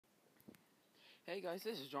Hey guys,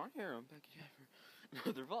 this is John here. I'm back again for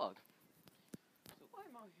another vlog. So why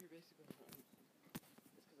I'm out here basically?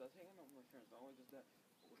 It's because I was hanging out with my friends. Not only just that,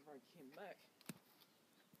 but whenever I came back,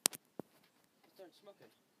 I started smoking.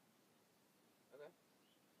 Okay,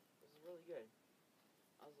 this is really good.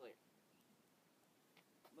 I was like,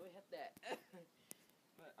 let me hit that.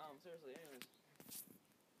 But seriously, anyways.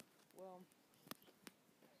 Well,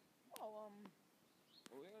 what are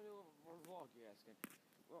we gonna do for a vlog? You're asking.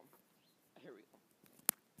 Well, here we go.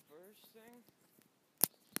 First thing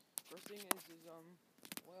is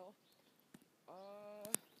well,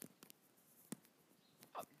 oh,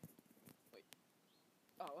 wait.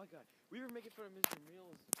 Oh my god. We were making fun of Mr.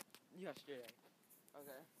 Meals yesterday.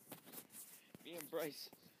 Okay. Me and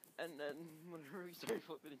Bryce. And then whenever we started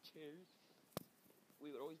flipping the chairs,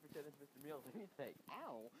 we would always pretend it's Mr. Meals and he'd say,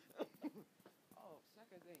 ow. Oh,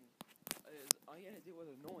 second thing is all you had to do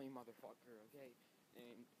was annoying motherfucker, okay?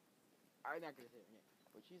 And I'm not gonna say her name,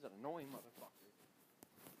 but she's an annoying motherfucker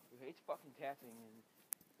who hates fucking tapping and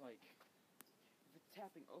like if it's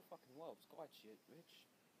tapping, oh fucking well, squat shit, bitch.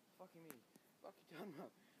 Fucking me. Fuck you talking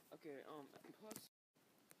about. Okay, plus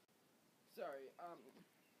sorry,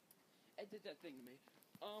 it did that thing to me.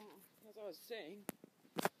 As I was saying,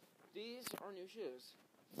 these are new shoes.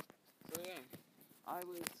 So yeah, I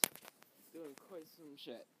was doing quite some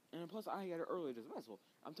shit. And plus I got it early as possible.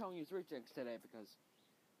 I'm telling you 3 things today because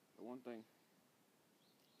the one thing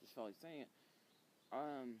just felt like saying it.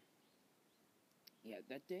 Yeah,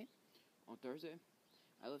 that day, on Thursday,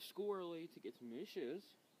 I left school early to get some new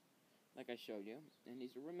shoes, like I showed you, and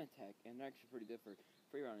these are Rimatech, and they're actually pretty good for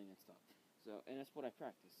free running and stuff. So, and that's what I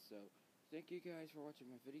practice. So, thank you guys for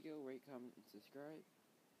watching my video. Rate, comment, and subscribe.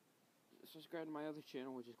 Subscribe to my other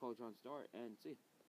channel, which is called John Star, and see ya.